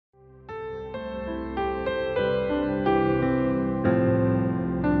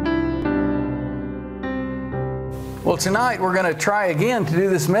Well, tonight we're going to try again to do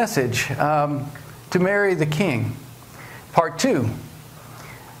this message, to marry the King, part 2.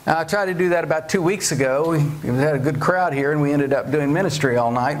 I tried to do that about 2 weeks ago. We had a good crowd here, and we ended up doing ministry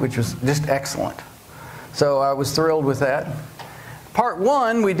all night, which was just excellent. So I was thrilled with that. Part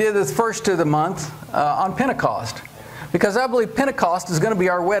 1, we did the first of the month on Pentecost, because I believe Pentecost is going to be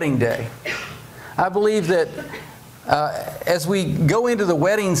our wedding day. I believe that as we go into the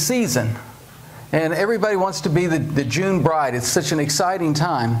wedding season, and everybody wants to be the June bride. It's such an exciting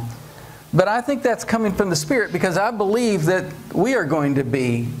time. But I think that's coming from the Spirit, because I believe that we are going to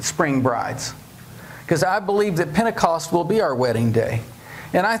be spring brides. Because I believe that Pentecost will be our wedding day.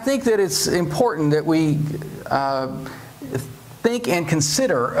 And I think that it's important that we think and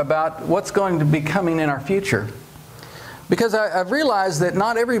consider about what's going to be coming in our future. Because I've realized that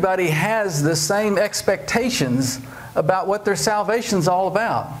not everybody has the same expectations about what their salvation's all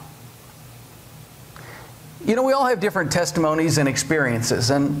about. You know, we all have different testimonies and experiences,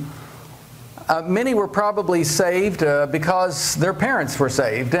 and many were probably saved because their parents were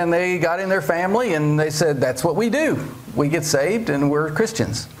saved, and they got in their family and they said, that's what we do. We get saved and we're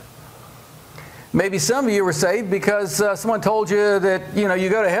Christians. Maybe some of you were saved because someone told you that, you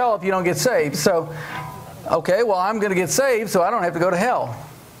go to hell if you don't get saved. So, okay, well, I'm going to get saved so I don't have to go to hell.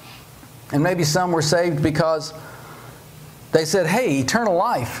 And maybe some were saved because they said, hey, eternal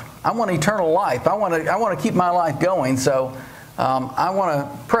life. I want eternal life. I want to keep my life going, so I want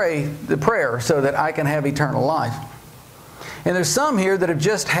to pray the prayer so that I can have eternal life. And there's some here that have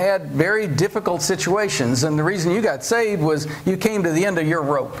just had very difficult situations, and the reason you got saved was you came to the end of your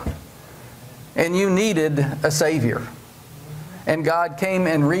rope, and you needed a Savior. And God came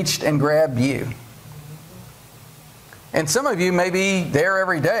and reached and grabbed you. And some of you may be there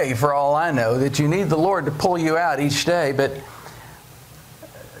every day, for all I know, that you need the Lord to pull you out each day, but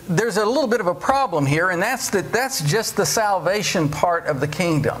there's a little bit of a problem here, and that's just the salvation part of the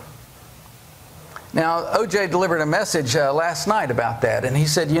kingdom. Now, OJ delivered a message last night about that, and he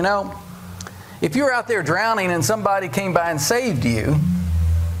said, if you're out there drowning and somebody came by and saved you,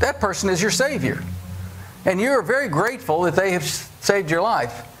 that person is your Savior. And you're very grateful that they have saved your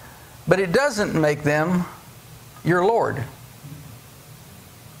life. But it doesn't make them your Lord.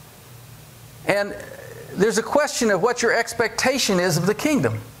 And there's a question of what your expectation is of the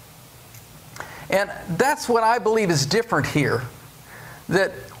kingdom. And that's what I believe is different here.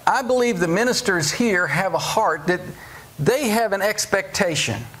 That I believe the ministers here have a heart that they have an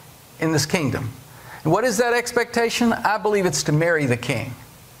expectation in this kingdom. And what is that expectation? I believe it's to marry the King.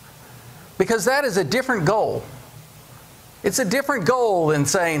 Because that is a different goal. It's a different goal than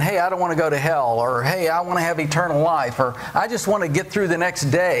saying, hey, I don't want to go to hell, or hey, I want to have eternal life, or I just want to get through the next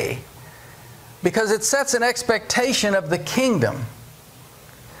day. Because it sets an expectation of the kingdom.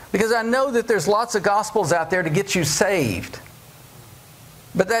 Because I know that there's lots of gospels out there to get you saved.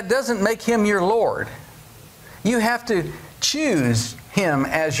 But that doesn't make Him your Lord. You have to choose Him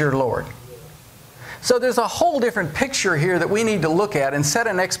as your Lord. So there's a whole different picture here that we need to look at and set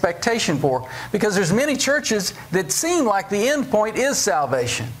an expectation for. Because there's many churches that seem like the end point is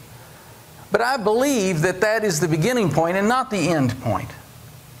salvation. But I believe that that is the beginning point and not the end point.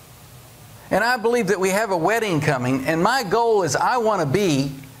 And I believe that we have a wedding coming, and my goal is I want to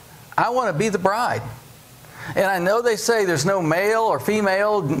be the bride. And I know they say there's no male or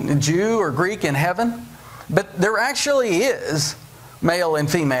female, Jew or Greek in heaven, but there actually is male and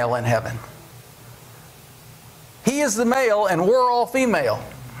female in heaven. He is the male and we're all female.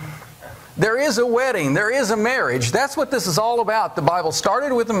 There is a wedding, there is a marriage. That's what this is all about. The Bible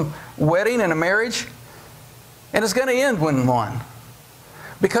started with a wedding and a marriage, and it's going to end with one.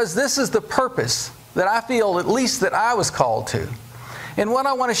 Because this is the purpose that I feel, at least, that I was called to. And what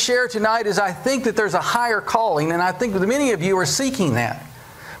I want to share tonight is I think that there's a higher calling, and I think that many of you are seeking that.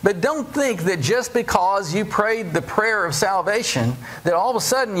 But don't think that just because you prayed the prayer of salvation that all of a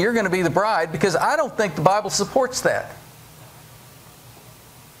sudden you're going to be the bride, because I don't think the Bible supports that.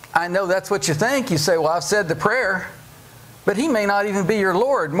 I know that's what you think. You say, well, I've said the prayer, but He may not even be your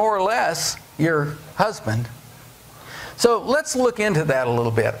Lord, more or less your husband. So let's look into that a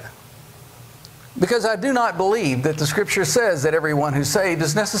little bit. Because I do not believe that the Scripture says that everyone who's saved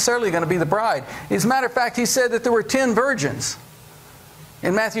is necessarily going to be the bride. As a matter of fact, He said that there were 10 virgins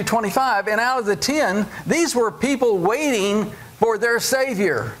in Matthew 25. And out of the 10, these were people waiting for their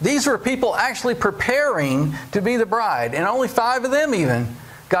Savior. These were people actually preparing to be the bride. And only 5 of them even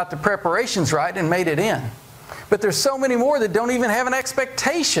got the preparations right and made it in. But there's so many more that don't even have an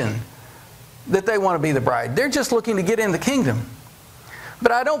expectation that they want to be the bride. They're just looking to get in the kingdom.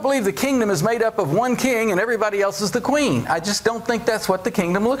 But I don't believe the kingdom is made up of one king and everybody else is the queen. I just don't think that's what the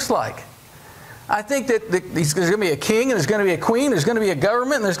kingdom looks like. I think that there's going to be a king, and there's going to be a queen, there's going to be a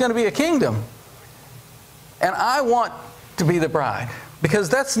government, and there's going to be a kingdom. And I want to be the bride, because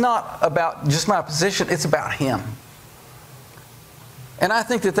that's not about just my position, it's about Him. And I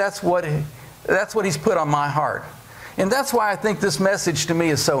think that that's what He's put on my heart. And that's why I think this message to me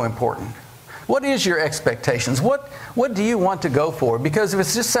is so important. What is your expectations? What do you want to go for? Because if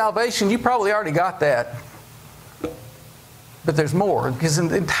it's just salvation, you probably already got that. But there's more. Because in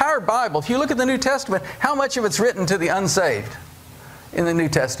the entire Bible, if you look at the New Testament, how much of it's written to the unsaved in the New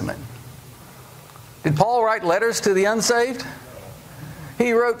Testament? Did Paul write letters to the unsaved?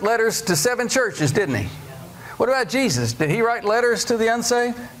 He wrote letters to 7 churches, didn't he? What about Jesus? Did He write letters to the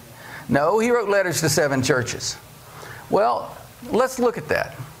unsaved? No, He wrote letters to 7 churches. Well, let's look at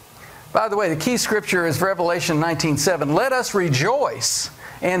that. By the way, the key scripture is Revelation 19:7. Let us rejoice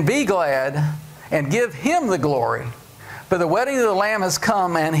and be glad and give Him the glory. For the wedding of the Lamb has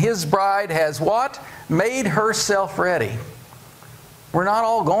come, and His bride has what? Made herself ready. We're not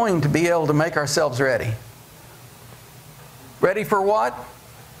all going to be able to make ourselves ready. Ready for what?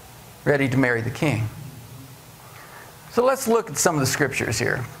 Ready to marry the King. So let's look at some of the scriptures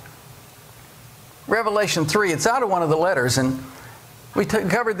here. Revelation 3, it's out of one of the letters, and we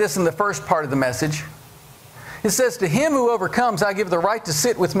covered this in the first part of the message. It says, to him who overcomes, I give the right to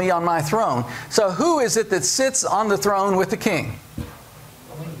sit with me on my throne. So who is it that sits on the throne with the king?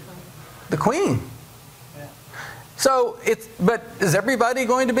 The queen. So, but is everybody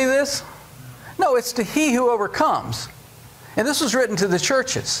going to be this? No, it's to he who overcomes. And this was written to the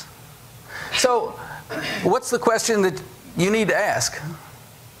churches. So, what's the question that you need to ask?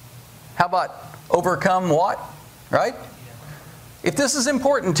 How about overcome what? Right? If this is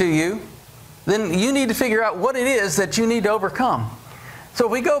important to you, then you need to figure out what it is that you need to overcome. So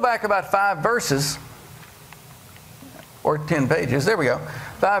if we go back about 5 verses, or 10 pages, there we go,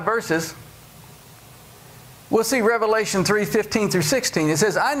 5 verses, we'll see Revelation 3:15 through 16. It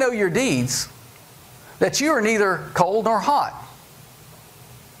says, I know your deeds, that you are neither cold nor hot.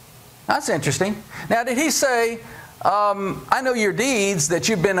 That's interesting. Now, did he say, I know your deeds, that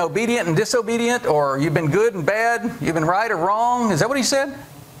you've been obedient and disobedient, or you've been good and bad, you've been right or wrong? Is that what he said?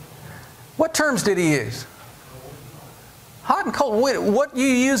 What terms did he use? Hot and cold. What do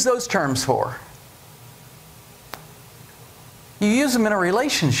you use those terms for? You use them in a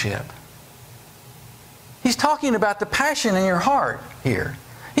relationship. He's talking about the passion in your heart here.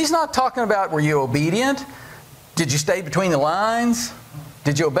 He's not talking about, were you obedient? Did you stay between the lines?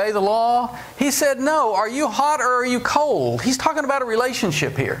 Did you obey the law? He said, no. Are you hot or are you cold? He's talking about a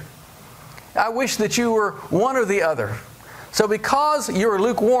relationship here. I wish that you were one or the other. So because you're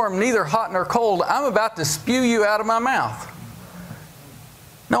lukewarm, neither hot nor cold, I'm about to spew you out of my mouth.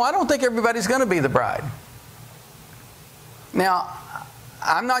 No, I don't think everybody's going to be the bride. Now,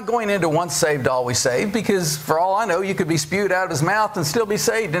 I'm not going into once saved, always saved, because for all I know, you could be spewed out of his mouth and still be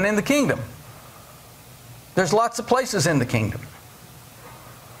saved and in the kingdom. There's lots of places in the kingdom.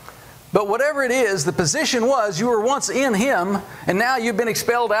 But whatever it is, the position was you were once in him, and now you've been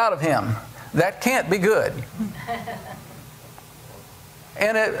expelled out of him. That can't be good.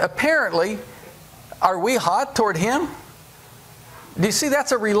 And apparently, are we hot toward him? Do you see,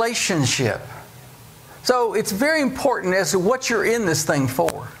 that's a relationship. So it's very important as to what you're in this thing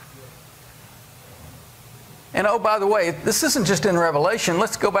for. And oh, by the way, this isn't just in Revelation.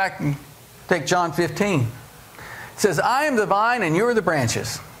 Let's go back and take John 15. It says, I am the vine and you are the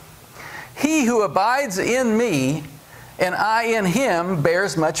branches. He who abides in me and I in him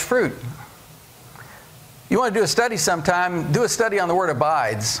bears much fruit. You want to do a study sometime, do a study on the word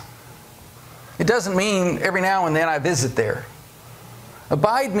abides. It doesn't mean every now and then I visit there.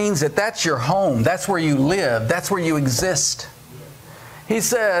 Abide means that that's your home. That's where you live. That's where you exist. He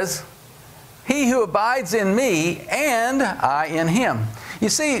says, he who abides in me and I in him. You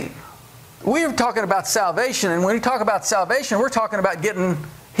see, we're talking about salvation, and when we talk about salvation, we're talking about getting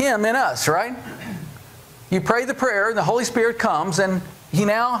him in us, right? You pray the prayer, and the Holy Spirit comes, and you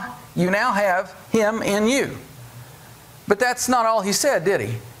now have him in you. But that's not all he said, did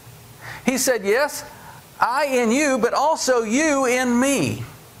he? He said, yes, I in you, but also you in me.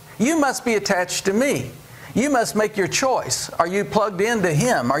 You must be attached to me. You must make your choice. Are you plugged into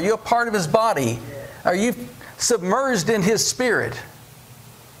him? Are you a part of his body? Are you submerged in his spirit?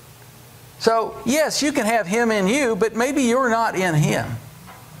 So, yes, you can have him in you, but maybe you're not in him.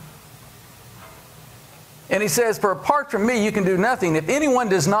 And he says, for apart from me, you can do nothing. If anyone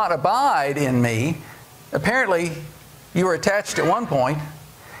does not abide in me, apparently you were attached at one point,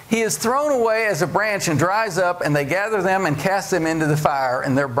 he is thrown away as a branch and dries up, and they gather them and cast them into the fire,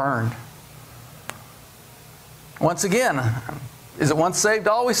 and they're burned. Once again, Is it once saved,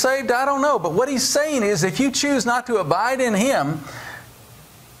 always saved? I don't know. But what he's saying is if you choose not to abide in him,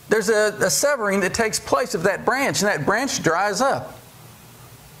 there's a severing that takes place of that branch, and that branch dries up.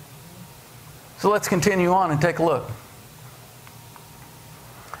 So let's continue on and take a look.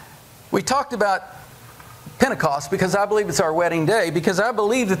 We talked about Pentecost because I believe it's our wedding day, because I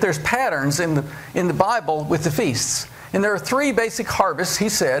believe that there's patterns in the Bible with the feasts. And there are 3 basic harvests, he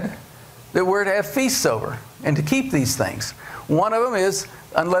said, that we're to have feasts over and to keep these things. One of them is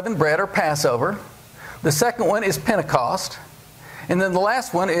unleavened bread or Passover. The second one is Pentecost. And then the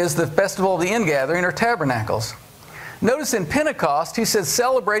last one is the festival of the ingathering or tabernacles. Notice in Pentecost, he says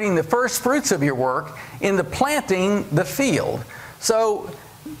celebrating the first fruits of your work in the planting the field. So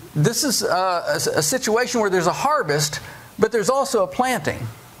this is a situation where there's a harvest, but there's also a planting.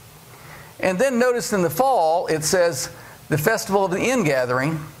 And then notice in the fall, it says the festival of the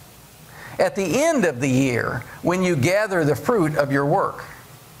ingathering at the end of the year when you gather the fruit of your work.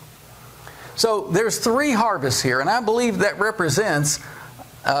 So there's 3 harvests here, and I believe that represents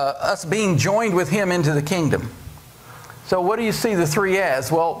us being joined with him into the kingdom. So what do you see the 3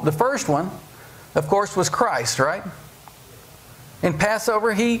 as? Well, the first one, of course, was Christ, right? In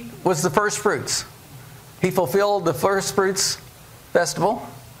Passover, he was the first fruits. He fulfilled the first fruits festival.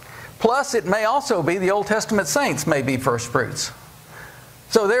 Plus, it may also be the Old Testament saints may be first fruits.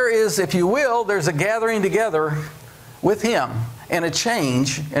 So there is, if you will, there's a gathering together with him and a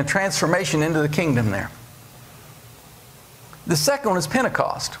change and transformation into the kingdom there. The second one is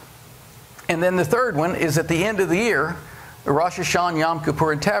Pentecost. And then the third one is at the end of the year, Rosh Hashanah, Yom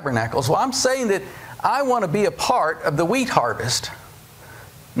Kippur, and Tabernacles. Well, I'm saying that I want to be a part of the wheat harvest,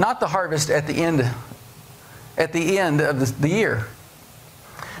 not the harvest at the end of the year.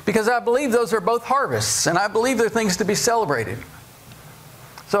 Because I believe those are both harvests, and I believe they're things to be celebrated.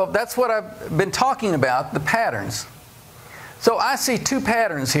 So that's what I've been talking about, the patterns. So I see 2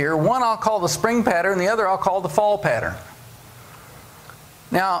 patterns here. One I'll call the spring pattern, the other I'll call the fall pattern.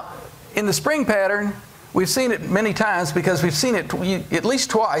 Now, in the spring pattern, we've seen it many times because we've seen it at least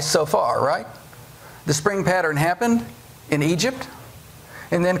twice so far, right? The spring pattern happened in Egypt,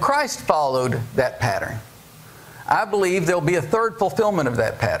 and then Christ followed that pattern. I believe there'll be a third fulfillment of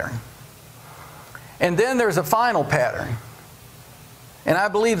that pattern. And then there's a final pattern. And I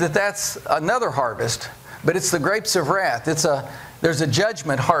believe that that's another harvest, but it's the grapes of wrath. There's a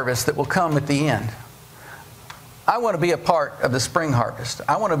judgment harvest that will come at the end. I want to be a part of the spring harvest.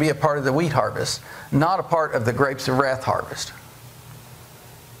 I want to be a part of the wheat harvest, not a part of the grapes of wrath harvest.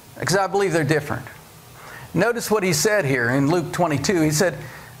 Because I believe they're different. Notice what he said here in Luke 22. He said,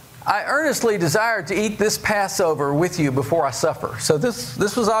 I earnestly desire to eat this Passover with you before I suffer. So this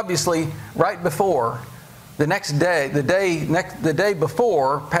was obviously right before the next day, the day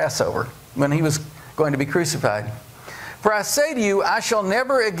before Passover, when he was going to be crucified. For I say to you, I shall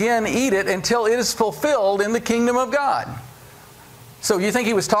never again eat it until it is fulfilled in the kingdom of God. So you think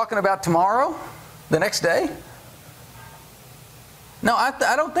he was talking about tomorrow? The next day? No,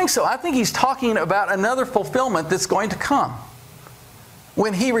 I don't think so. I think he's talking about another fulfillment that's going to come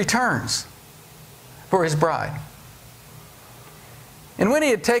when he returns for his bride. And when he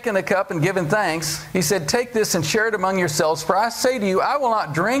had taken the cup and given thanks, he said, take this and share it among yourselves, for I say to you, I will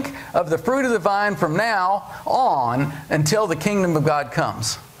not drink of the fruit of the vine from now on until the kingdom of God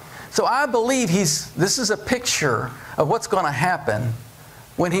comes. So I believe this is a picture of what's going to happen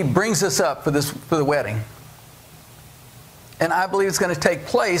when he brings us up for the wedding. And I believe it's going to take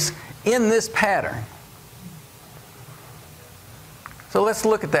place in this pattern. So let's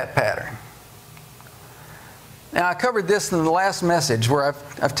look at that pattern. Now, I covered this in the last message where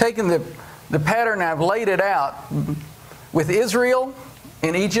I've taken the pattern and I've laid it out with Israel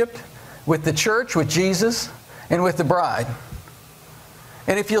in Egypt, with the church, with Jesus, and with the bride.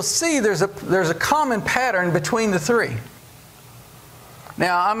 And if you'll see, there's a common pattern between the 3.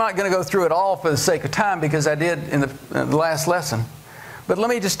 Now, I'm not going to go through it all for the sake of time because I did in the last lesson. But let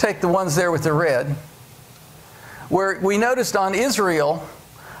me just take the ones there with the red, where we noticed on Israel,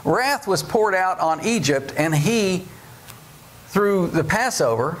 wrath was poured out on Egypt, and through the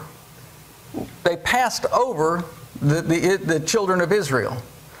Passover, they passed over the children of Israel,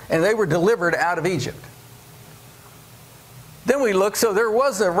 and they were delivered out of Egypt. Then we look, so there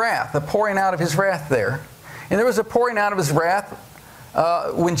was a wrath, a pouring out of his wrath there. And there was a pouring out of his wrath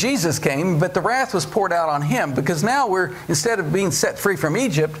when Jesus came, but the wrath was poured out on him, because now instead of being set free from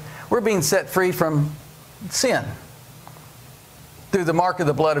Egypt, we're being set free from sin through the mark of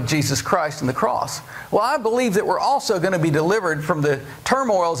the blood of Jesus Christ and the cross. Well, I believe that we're also going to be delivered from the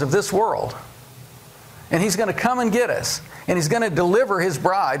turmoils of this world. And he's going to come and get us. And he's going to deliver his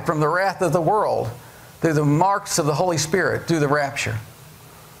bride from the wrath of the world through the marks of the Holy Spirit, through the rapture.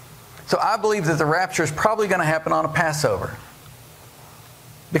 So I believe that the rapture is probably going to happen on a Passover.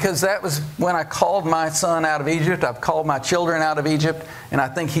 Because that was when I called my son out of Egypt. I've called my children out of Egypt. And I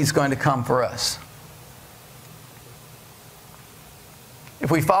think He's going to come for us. If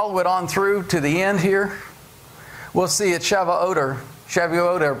we follow it on through to the end here, we'll see at Shavuot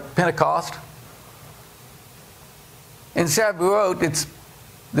or Pentecost. In Shavuot,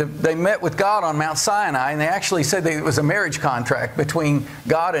 they met with God on Mount Sinai, and they actually said that it was a marriage contract between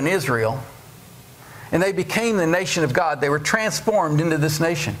God and Israel. And they became the nation of God. They were transformed into this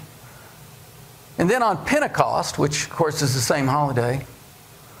nation. And then on Pentecost, which of course is the same holiday,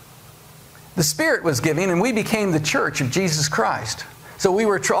 the Spirit was given, and we became the church of Jesus Christ. So we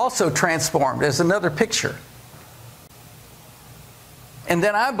were also transformed as another picture. And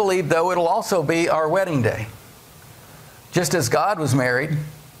then I believe, though, it'll also be our wedding day. Just as God was married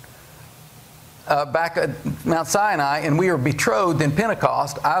back at Mount Sinai, and we were betrothed in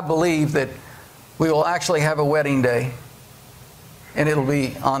Pentecost, I believe that we will actually have a wedding day. And it'll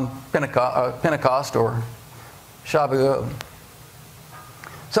be on Pentecost or Shavuot.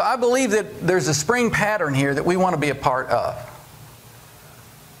 So I believe that there's a spring pattern here that we want to be a part of.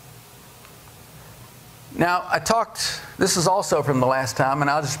 Now, this is also from the last time,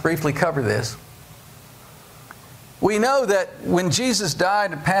 and I'll just briefly cover this. We know that when Jesus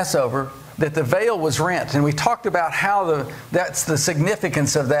died at Passover, that the veil was rent. And we talked about how that's the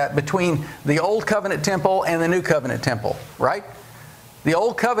significance of that between the Old Covenant temple and the New Covenant temple, right? The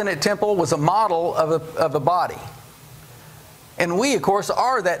Old Covenant temple was a model of a body. And we, of course,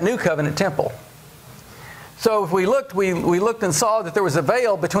 are that New Covenant temple. So if we looked and saw that there was a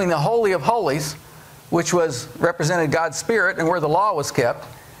veil between the Holy of Holies, which represented God's Spirit and where the law was kept,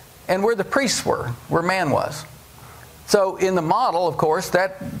 and where the priests were, where man was. So in the model, of course,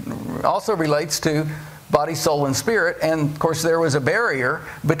 that also relates to body, soul, and spirit. And, of course, there was a barrier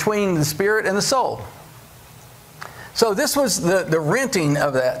between the spirit and the soul. So this was the renting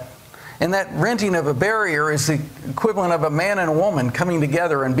of that. And that renting of a barrier is the equivalent of a man and a woman coming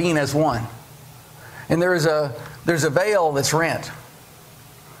together and being as one. And there's a veil that's rent.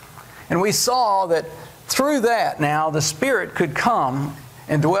 And we saw that through that now the Spirit could come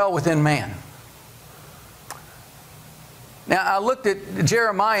and dwell within man. Now, I looked at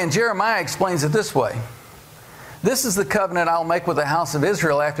Jeremiah, and Jeremiah explains it this way. This is the covenant I will make with the house of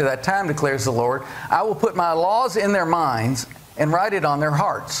Israel after that time, declares the Lord. I will put my laws in their minds and write it on their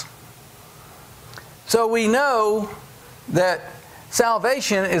hearts. So we know that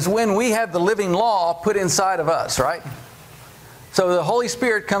salvation is when we have the living law put inside of us, right? So the Holy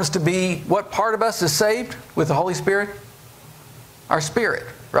Spirit comes to be, what part of us is saved with the Holy Spirit? Our spirit,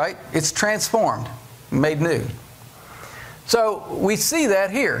 right? It's transformed, made new. So we see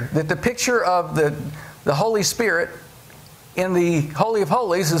that here, that the picture of the Holy Spirit in the Holy of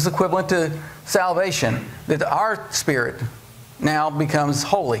Holies is equivalent to salvation, that our spirit now becomes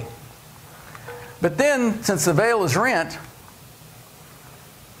holy. But then, since the veil is rent,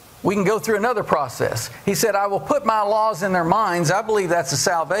 we can go through another process. He said, I will put my laws in their minds. I believe that's a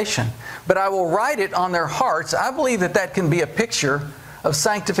salvation. But I will write it on their hearts. I believe that that can be a picture of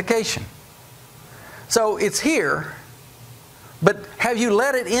sanctification. So it's here. But have you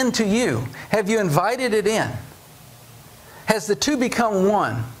let it into you? Have you invited it in? Has the two become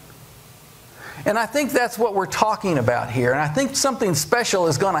one? And I think that's what we're talking about here. And I think something special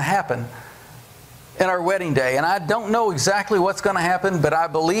is going to happen in our wedding day. And I don't know exactly what's going to happen, but I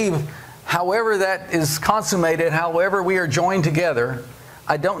believe however that is consummated, however we are joined together,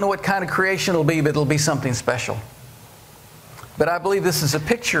 I don't know what kind of creation it'll be, but it'll be something special. But I believe this is a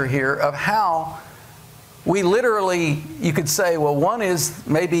picture here of how we literally, you could say, well, one is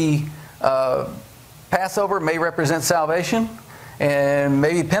maybe Passover may represent salvation, and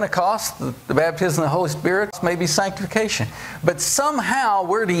maybe Pentecost, the baptism of the Holy Spirit, may be sanctification. But somehow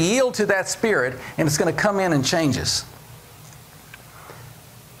we're to yield to that Spirit, and it's going to come in and change us.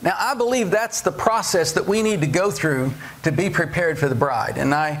 Now, I believe that's the process that we need to go through to be prepared for the bride.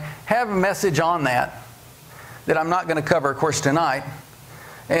 And I have a message on that I'm not going to cover, of course, tonight.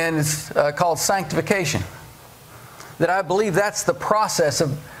 And it's called sanctification. That I believe that's the process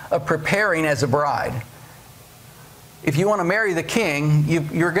of preparing as a bride. If you want to marry the king,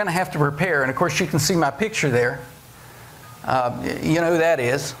 you're going to have to prepare. And of course, you can see my picture there. You know who that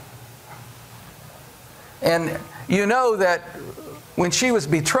is. And you know that when she was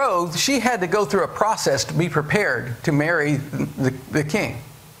betrothed, she had to go through a process to be prepared to marry the king.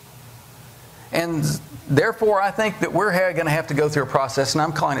 And therefore, I think that we're going to have to go through a process, and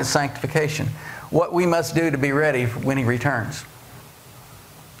I'm calling it sanctification. What we must do to be ready when He returns.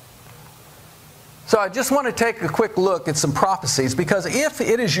 So I just want to take a quick look at some prophecies, because if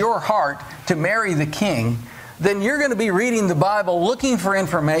it is your heart to marry the king, then you're going to be reading the Bible looking for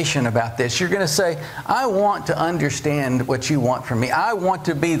information about this. You're going to say, I want to understand what you want from me. I want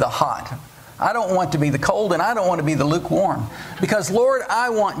to be the hot. I don't want to be the cold, and I don't want to be the lukewarm. Because, Lord,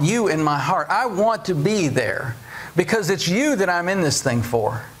 I want you in my heart. I want to be there, because it's you that I'm in this thing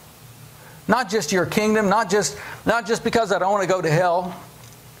for. Not just your kingdom, not just because I don't want to go to hell,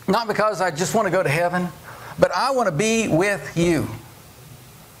 not because I just want to go to heaven, but I want to be with you.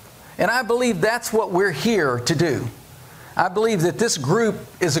 And I believe that's what we're here to do. I believe that this group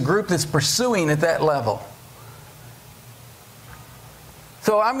is a group that's pursuing at that level.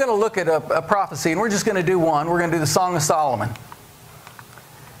 So I'm going to look at a prophecy, and we're just going to do one. We're going to do the Song of Solomon.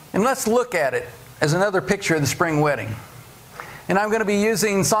 And let's look at it as another picture of the spring wedding. And I'm going to be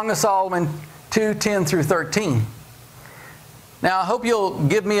using Song of Solomon 2:10 through 13. Now, I hope you'll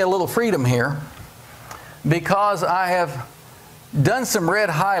give me a little freedom here, because I have done some red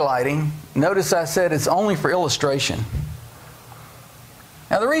highlighting. Notice I said it's only for illustration.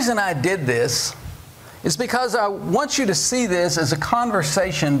 Now, the reason I did this is because I want you to see this as a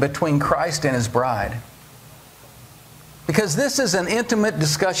conversation between Christ and His bride. Because this is an intimate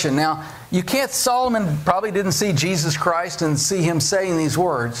discussion. Now, Solomon probably didn't see Jesus Christ and see Him saying these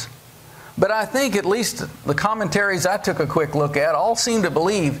words. But I think at least the commentaries I took a quick look at all seem to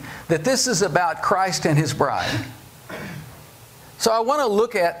believe that this is about Christ and His bride. So I want to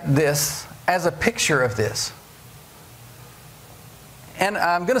look at this as a picture of this. And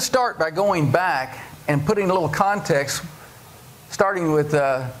I'm going to start by going back and putting a little context, starting with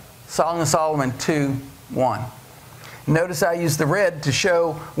Song of Solomon 2:1. Notice I use the red to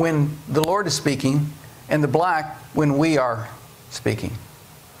show when the Lord is speaking, and the black when we are speaking.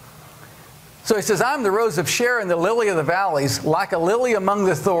 So he says, I'm the rose of Sharon, the lily of the valleys. Like a lily among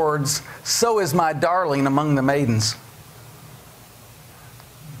the thorns, so is my darling among the maidens.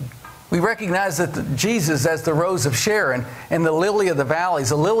 We recognize that Jesus as the rose of Sharon and the lily of the valleys.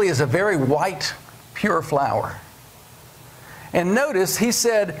 A lily is a very white, pure flower. And notice he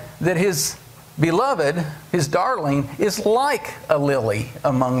said that His beloved, His darling, is like a lily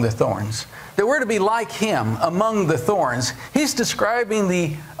among the thorns. That we're to be like Him among the thorns. He's describing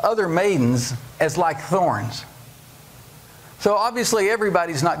the other maidens as like thorns. So obviously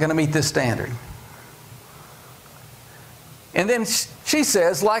everybody's not going to meet this standard. And then she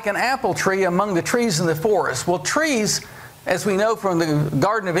says, like an apple tree among the trees in the forest. Well, trees, as we know from the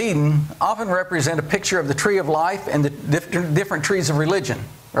Garden of Eden, often represent a picture of the tree of life and the different trees of religion,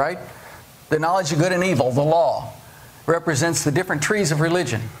 right? The knowledge of good and evil, the law, represents the different trees of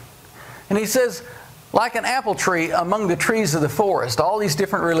religion. And he says, like an apple tree among the trees of the forest, all these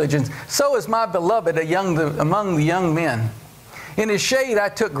different religions, so is my beloved among the young men. In His shade I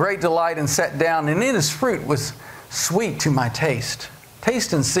took great delight and sat down, and in His fruit was sweet to my taste.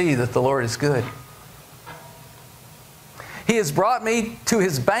 Taste and see that the Lord is good. He has brought me to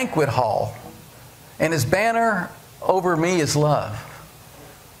His banquet hall, and His banner over me is love.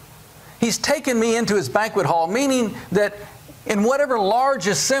 He's taken me into His banquet hall, meaning that in whatever large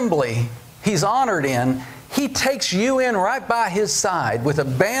assembly He's honored in, He takes you in right by His side with a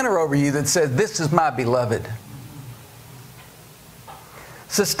banner over you that says, this is my beloved.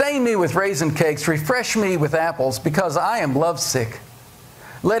 Sustain me with raisin cakes, refresh me with apples, because I am lovesick.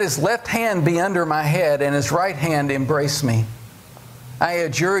 Let His left hand be under my head, and His right hand embrace me. I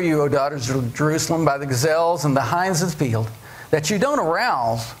adjure you, O daughters of Jerusalem, by the gazelles and the hinds of the field, that you don't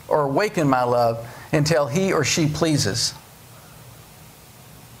arouse or awaken my love until he or she pleases.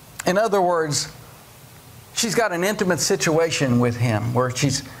 In other words, she's got an intimate situation with him where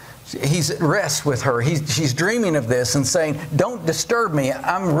he's at rest with her. She's dreaming of this and saying, don't disturb me.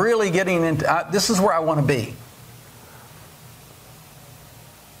 I'm really getting into, this is where I want to be.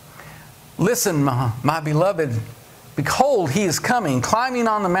 Listen, my beloved, behold, He is coming, climbing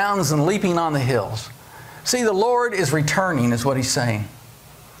on the mountains and leaping on the hills. See, the Lord is returning, is what He's saying.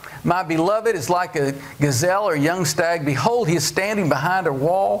 My beloved is like a gazelle or young stag. Behold, He is standing behind a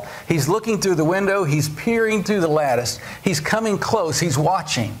wall. He's looking through the window. He's peering through the lattice. He's coming close. He's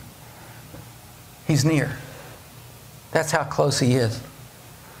watching. He's near. That's how close He is.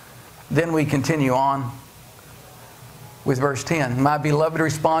 Then we continue on with verse 10. My beloved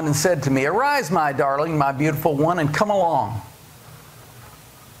responded and said to me, arise, my darling, my beautiful one, and come along.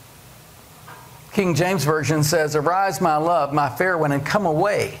 King James Version says, arise, my love, my fair one, and come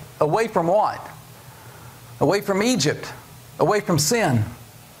away. Away from what? Away from Egypt. Away from sin.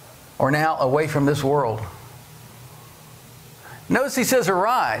 Or now away from this world. Notice he says,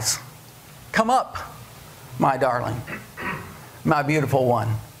 arise. Come up, my darling. my beautiful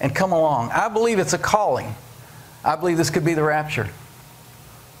one, and come along. I believe it's a calling. I believe this could be the rapture.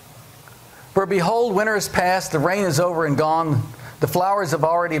 For behold, winter is past, the rain is over and gone, the flowers have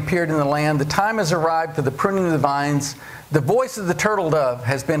already appeared in the land, the time has arrived for the pruning of the vines, the voice of the turtle dove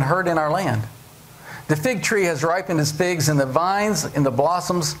has been heard in our land. The fig tree has ripened its figs, and the vines and the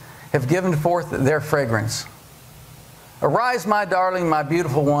blossoms have given forth their fragrance. Arise, my darling, my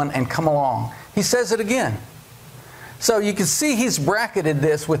beautiful one, and come along. He says it again. So you can see he's bracketed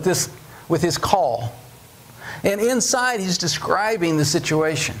this with his call. And inside he's describing the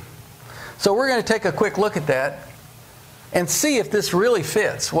situation. So we're going to take a quick look at that and see if this really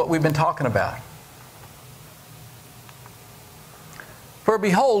fits what we've been talking about. For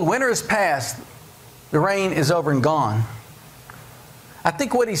behold, winter is past, the rain is over and gone. I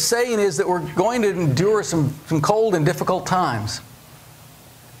think what he's saying is that we're going to endure some cold and difficult times.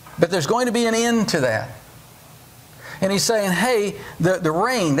 But there's going to be an end to that. And he's saying, hey, the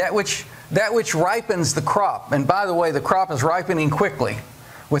rain, that which ripens the crop. And by the way, the crop is ripening quickly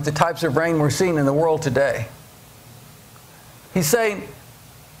with the types of rain we're seeing in the world today. He's saying,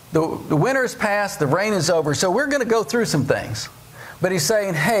 the winter is past, the rain is over, so we're going to go through some things. But he's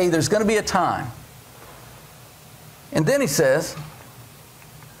saying, hey, there's going to be a time. And then he says,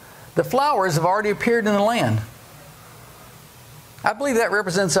 the flowers have already appeared in the land. I believe that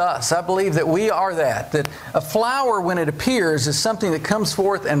represents us. I believe that we are that. That a flower, when it appears, is something that comes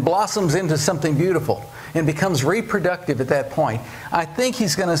forth and blossoms into something beautiful and becomes reproductive at that point. I think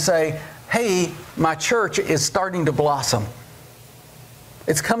he's going to say, hey, my church is starting to blossom.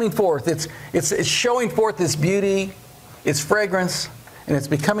 It's coming forth. It's showing forth its beauty, its fragrance, and it's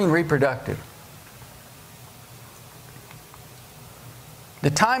becoming reproductive. The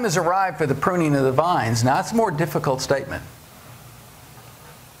time has arrived for the pruning of the vines. Now, that's a more difficult statement.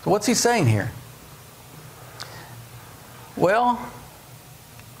 So what's he saying here? Well,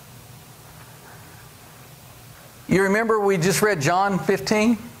 you remember we just read John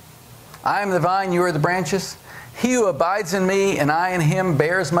 15? I am the vine, you are the branches. He who abides in me and I in him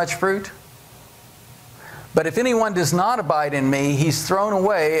bears much fruit. But if anyone does not abide in me, he's thrown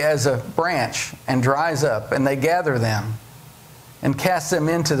away as a branch and dries up, and they gather them and cast them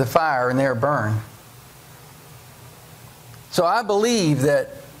into the fire, and they are burned. So I believe that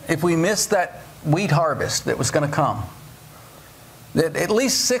if we miss that wheat harvest that was going to come, that at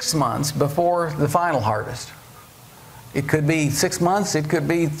least 6 months before the final harvest. It could be 6 months, it could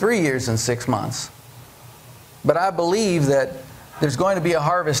be 3 years and 6 months. But I believe that there's going to be a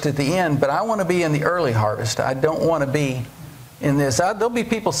harvest at the end, but I want to be in the early harvest. I don't want to be in this. There'll be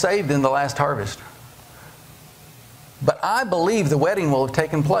people saved in the last harvest. But I believe the wedding will have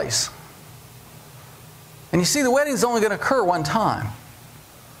taken place. And you see, the wedding is only going to occur one time.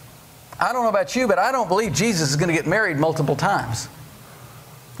 I don't know about you, but I don't believe Jesus is going to get married multiple times.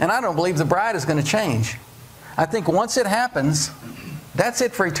 And I don't believe the bride is going to change. I think once it happens, that's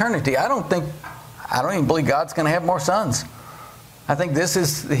it for eternity. I don't even believe God's going to have more sons. I think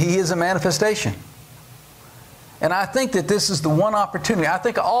He is a manifestation. And I think that this is the one opportunity. I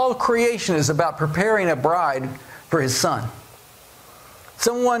think all creation is about preparing a bride for His Son.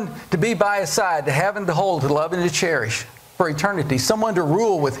 Someone to be by His side, to have and to hold, to love and to cherish for eternity. Someone to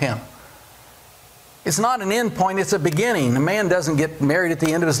rule with Him. It's not an end point, it's a beginning. A man doesn't get married at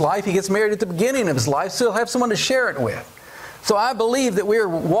the end of his life. He gets married at the beginning of his life, so he'll have someone to share it with. So I believe that we're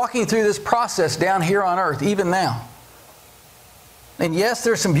walking through this process down here on earth, even now. And yes,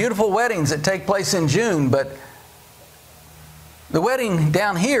 there's some beautiful weddings that take place in June, but the wedding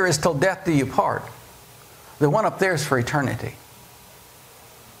down here is till death do you part. The one up there is for eternity.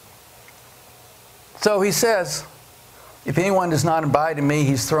 So he says, if anyone does not abide in me,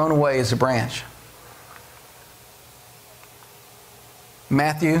 he's thrown away as a branch.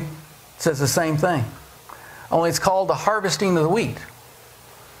 Matthew says the same thing. Only it's called the harvesting of the wheat.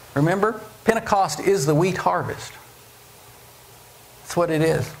 Remember, Pentecost is the wheat harvest. That's what it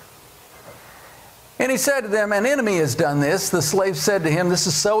is. And he said to them, an enemy has done this. The slave said to him, this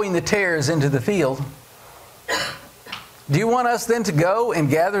is sowing the tares into the field. Do you want us then to go and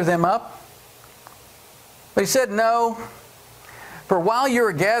gather them up? But he said, no. For while you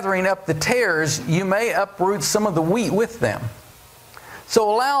are gathering up the tares, you may uproot some of the wheat with them. So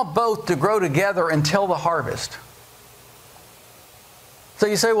allow both to grow together until the harvest. So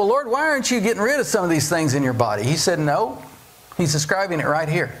you say, well, Lord, why aren't you getting rid of some of these things in your body? He said, no. He's describing it right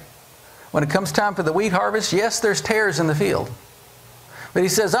here. When it comes time for the wheat harvest, yes, there's tares in the field. But he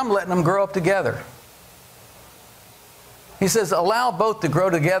says, I'm letting them grow up together. He says, allow both to grow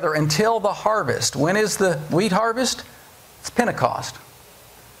together until the harvest. When is the wheat harvest? It's Pentecost.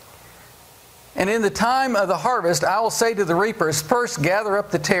 And in the time of the harvest, I will say to the reapers, first gather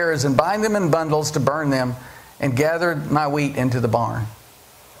up the tares and bind them in bundles to burn them, and gather my wheat into the barn.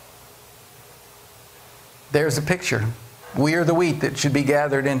 There's a picture. We are the wheat that should be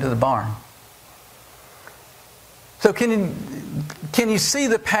gathered into the barn. So can you see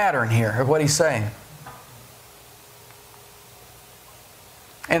the pattern here of what he's saying?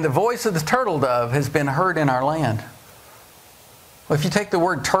 And the voice of the turtle dove has been heard in our land. Well, if you take the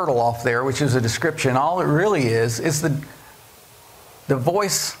word turtle off there, which is a description, all it really is the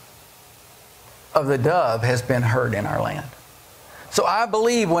voice of the dove has been heard in our land. So I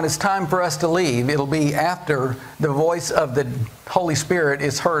believe when it's time for us to leave, it'll be after the voice of the Holy Spirit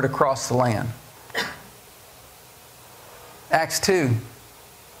is heard across the land. Acts 2.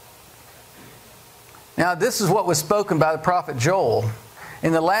 Now this is what was spoken by the prophet Joel.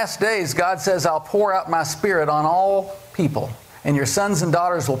 In the last days, God says, I'll pour out my Spirit on all people, and your sons and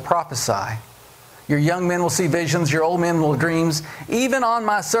daughters will prophesy. Your young men will see visions, your old men will dreams. Even on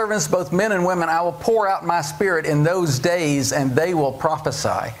my servants, both men and women, I will pour out my Spirit in those days, and they will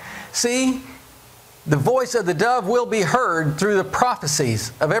prophesy. See, the voice of the dove will be heard through the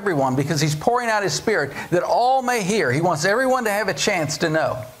prophecies of everyone, because he's pouring out his Spirit that all may hear. He wants everyone to have a chance to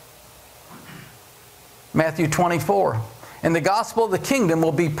know. Matthew 24. And the gospel of the kingdom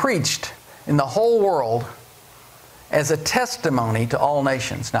will be preached in the whole world as a testimony to all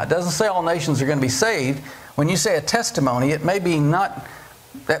nations. Now, it doesn't say all nations are going to be saved. When you say a testimony, that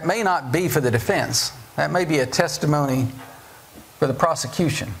may not be for the defense. That may be a testimony for the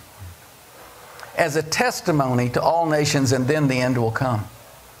prosecution. As a testimony to all nations, and then the end will come.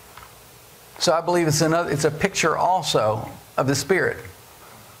 So I believe it's a picture also of the Spirit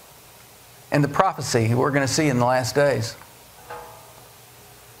and the prophecy we're going to see in the last days.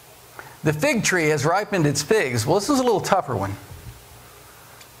 The fig tree has ripened its figs. Well, this is a little tougher one.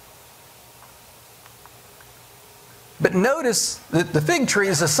 But notice that the fig tree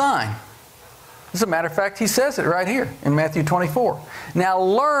is a sign. As a matter of fact, he says it right here in Matthew 24. Now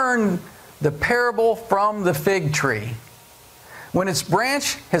learn the parable from the fig tree. When its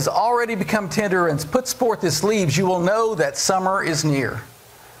branch has already become tender and puts forth its leaves, you will know that summer is near.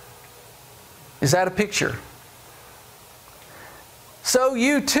 Is that a picture? So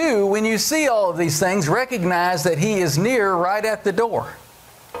you too, when you see all of these things, recognize that He is near, right at the door.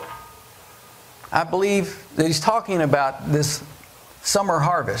 I believe that He's talking about this summer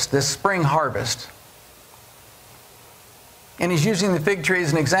harvest, this spring harvest. And He's using the fig tree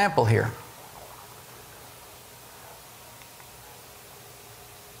as an example here.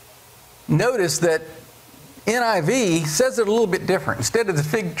 Notice that NIV says it a little bit different. Instead of the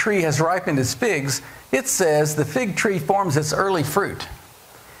fig tree has ripened its figs, it says the fig tree forms its early fruit.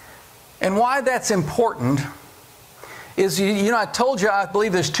 And why that's important is, you know, I told you I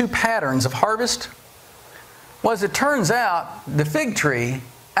believe there's two patterns of harvest. Well, as it turns out, the fig tree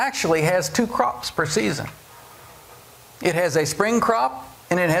actually has two crops per season. It has a spring crop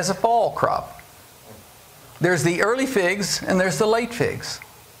and it has a fall crop. There's the early figs and there's the late figs.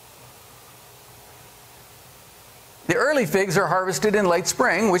 The early figs are harvested in late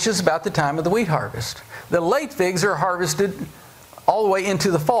spring, which is about the time of the wheat harvest. The late figs are harvested all the way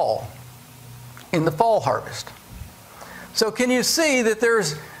into the fall, in the fall harvest. So can you see that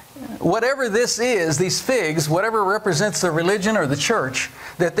there's, whatever this is, these figs, whatever represents the religion or the church,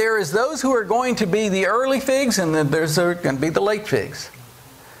 that there is those who are going to be the early figs and then there's going to be the late figs.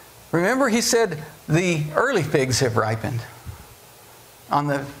 Remember, he said the early figs have ripened on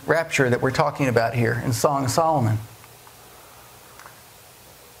the rapture that we're talking about here in Song of Solomon.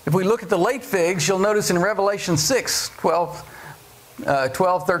 If we look at the late figs, you'll notice in Revelation 6, 12,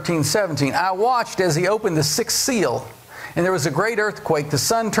 13, 17, I watched as he opened the sixth seal, and there was a great earthquake. The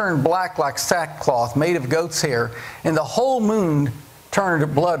sun turned black like sackcloth made of goat's hair, and the whole moon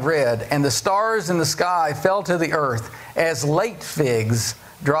turned blood red, and the stars in the sky fell to the earth as late figs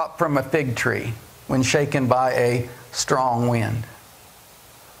drop from a fig tree when shaken by a strong wind.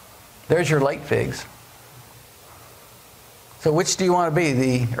 There's your late figs. So which do you want to be,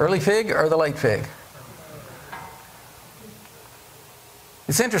 the early fig or the late fig?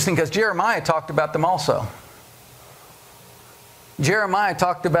 It's interesting because Jeremiah talked about them also. Jeremiah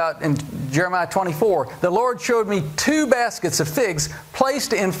talked about in Jeremiah 24, the Lord showed me 2 baskets of figs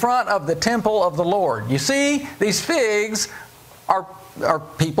placed in front of the temple of the Lord. You see, these figs are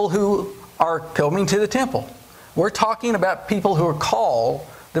people who are coming to the temple. We're talking about people who are called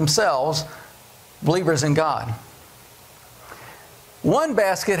themselves believers in God. One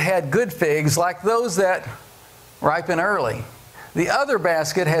basket had good figs like those that ripen early. The other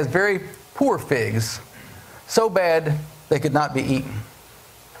basket has very poor figs, so bad they could not be eaten.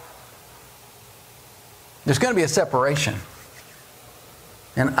 There's going to be a separation.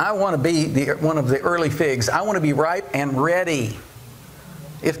 And I want to be one of the early figs. I want to be ripe and ready.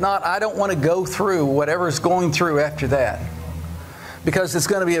 If not, I don't want to go through whatever's going through after that. Because it's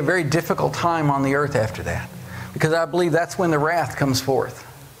going to be a very difficult time on the earth after that. Because I believe that's when the wrath comes forth.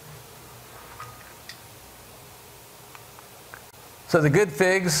 So the good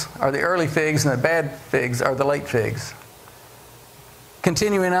figs are the early figs, and the bad figs are the late figs.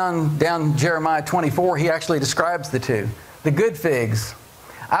 Continuing on down Jeremiah 24, he actually describes the two. The good figs,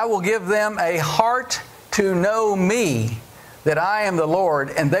 I will give them a heart to know me, that I am the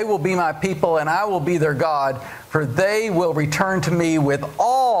Lord, and they will be my people, and I will be their God, for they will return to me with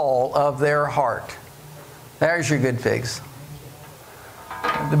all of their heart. There's your good figs.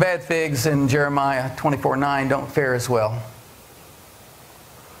 The bad figs in Jeremiah 24:9 don't fare as well.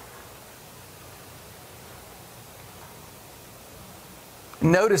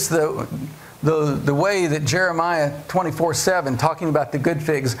 Notice the way that Jeremiah 24:7, talking about the good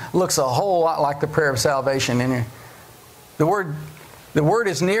figs, looks a whole lot like the prayer of salvation in here. The word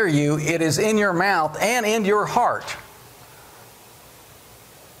is near you, it is in your mouth and in your heart.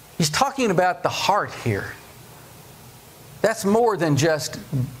 He's talking about the heart here. That's more than just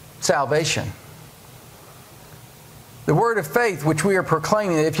salvation. The word of faith which we are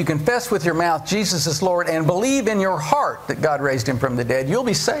proclaiming, that if you confess with your mouth Jesus is Lord and believe in your heart that God raised Him from the dead, you'll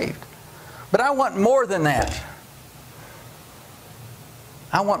be saved. But I want more than that.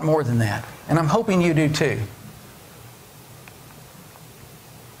 I want more than that. And I'm hoping you do too.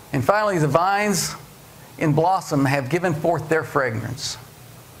 And finally, the vines in blossom have given forth their fragrance.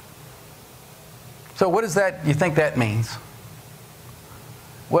 So what does that, you think that means?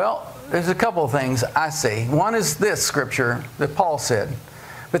 Well, there's a couple of things I see. One is this scripture that Paul said,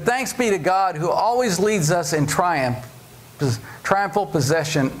 but thanks be to God who always leads us in triumphal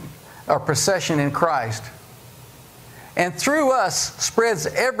procession in Christ, and through us spreads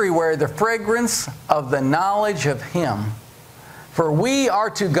everywhere the fragrance of the knowledge of Him. For we are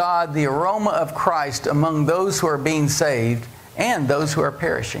to God the aroma of Christ among those who are being saved and those who are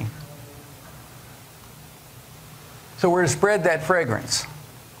perishing. So we're to spread that fragrance.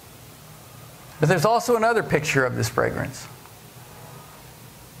 But there's also another picture of this fragrance.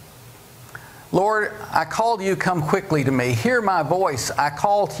 Lord, I call to you, come quickly to me. Hear my voice, I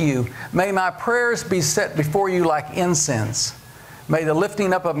call to you. May my prayers be set before you like incense. May the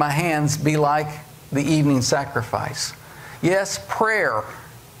lifting up of my hands be like the evening sacrifice. Yes, prayer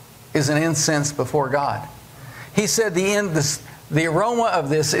is an incense before God. He said the aroma of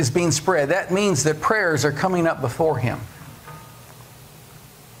this is being spread. That means that prayers are coming up before Him.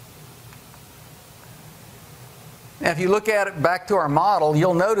 Now, if you look at it back to our model,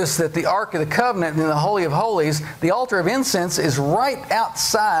 you'll notice that the Ark of the Covenant in the Holy of Holies, the altar of incense is right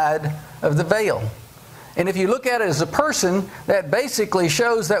outside of the veil. And if you look at it as a person, that basically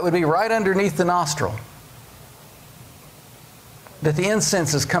shows that would be right underneath the nostril. That the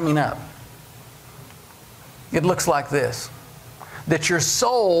incense is coming up. It looks like this. That your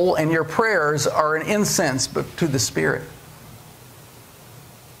soul and your prayers are an incense to the Spirit.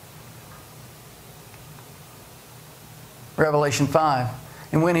 Revelation 5.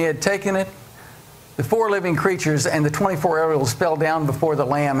 And when He had taken it, the 4 living creatures and the 24 elders fell down before the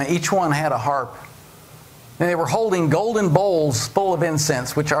Lamb, and each one had a harp. And they were holding golden bowls full of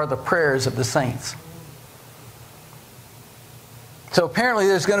incense, which are the prayers of the saints. So apparently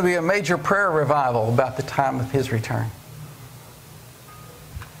there's going to be a major prayer revival about the time of His return.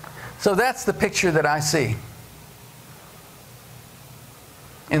 So that's the picture that I see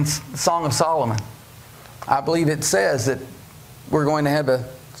in Song of Solomon. I believe it says that we're going to have a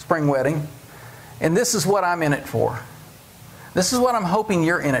spring wedding. And this is what I'm in it for. This is what I'm hoping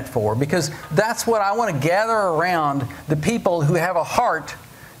you're in it for. Because that's what I want to gather around the people who have a heart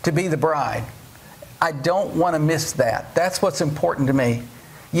to be the bride. I don't want to miss that. That's what's important to me.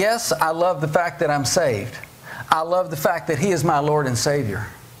 Yes, I love the fact that I'm saved. I love the fact that He is my Lord and Savior.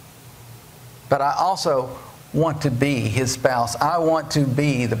 But I also want to be His spouse. I want to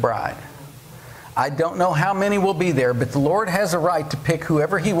be the bride. I don't know how many will be there, but the Lord has a right to pick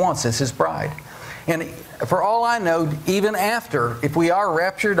whoever He wants as His bride. And for all I know, even after, if we are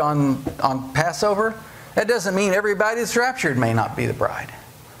raptured on Passover, that doesn't mean everybody that's raptured may not be the bride.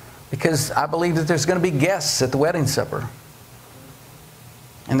 Because I believe that there's going to be guests at the wedding supper.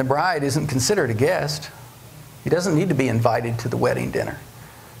 And the bride isn't considered a guest. He doesn't need to be invited to the wedding dinner.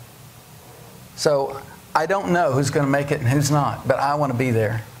 So I don't know who's going to make it and who's not, but I want to be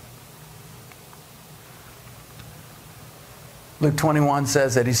there. Luke 21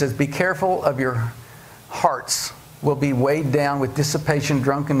 says that. He says, be careful of your hearts will be weighed down with dissipation,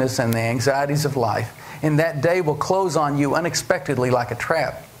 drunkenness, and the anxieties of life. in that day will close on you unexpectedly like a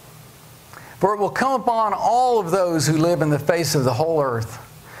trap. For it will come upon all of those who live in the face of the whole earth.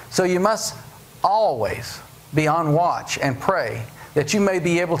 So you must always be on watch and pray that you may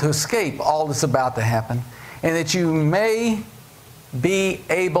be able to escape all that's about to happen, and that you may be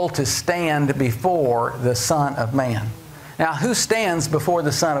able to stand before the Son of Man. Now, who stands before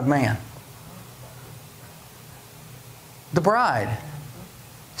the Son of Man? The bride.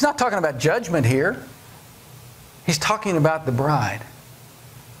 He's not talking about judgment here. He's talking about the bride.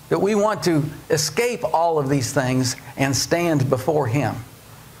 That we want to escape all of these things and stand before Him.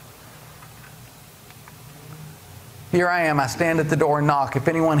 Here I am, I stand at the door and knock. If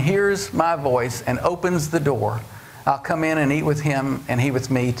anyone hears my voice and opens the door, I'll come in and eat with him and he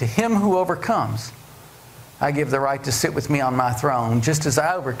with me. To him who overcomes, I give the right to sit with me on my throne, just as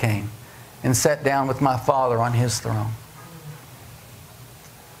I overcame and sat down with my Father on His throne.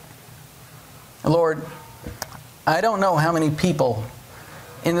 Lord, I don't know how many people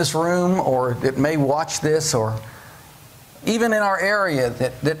in this room or that may watch this or even in our area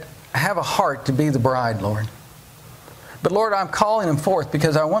that have a heart to be the bride, Lord. But Lord, I'm calling them forth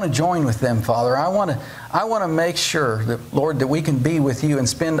because I want to join with them, Father. I want to make sure that, Lord, that we can be with You and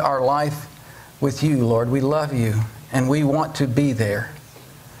spend our life with You, Lord. We love You and we want to be there.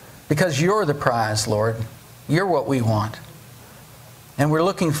 Because You're the prize, Lord. You're what we want. And we're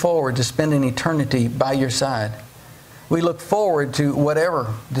looking forward to spending eternity by Your side. We look forward to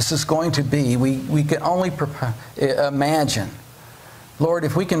whatever this is going to be. We can only imagine. Lord,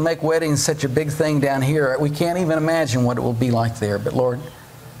 if we can make weddings such a big thing down here, we can't even imagine what it will be like there. But Lord,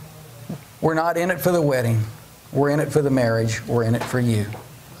 we're not in it for the wedding. We're in it for the marriage. We're in it for You.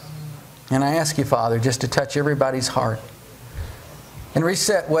 And I ask You, Father, just to touch everybody's heart and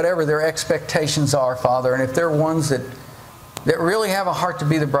reset whatever their expectations are, Father. And if they're ones that really have a heart to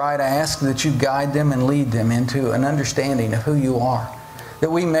be the bride, I ask that You guide them and lead them into an understanding of who You are,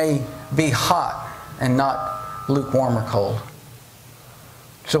 that we may be hot and not lukewarm or cold.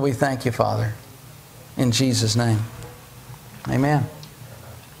 So we thank You, Father, in Jesus' name. Amen.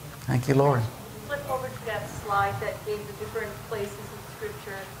 Thank You, Lord. Flip over to that slide that gave the different places in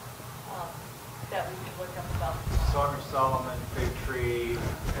Scripture that we can look up about. Song of Solomon, fig tree,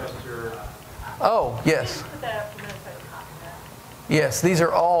 Esther. Oh, yes. Put that up for a minute so I can copy that. Yes, these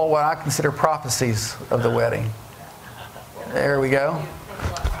are all what I consider prophecies of the wedding. There we go.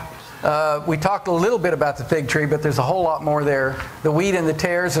 We talked a little bit about the fig tree, but there's a whole lot more there. The wheat and the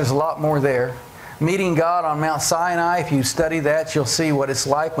tares, there's a lot more there. Meeting God on Mount Sinai, if you study that, you'll see what it's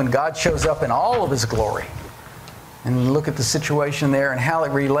like when God shows up in all of His glory. And look at the situation there and how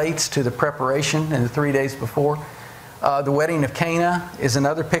it relates to the preparation in the 3 days before. The wedding of Cana is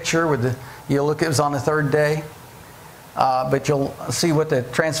another picture. You'll look, it was on the third day. But you'll see what the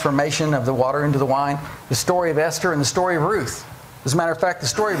transformation of the water into the wine. The story of Esther and the story of Ruth. As a matter of fact, the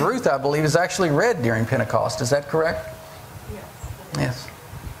story of Ruth, I believe, is actually read during Pentecost. Is that correct? Yes. Yes.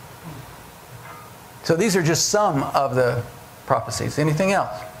 So these are just some of the prophecies. Anything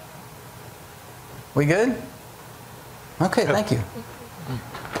else? We good? Okay, thank you.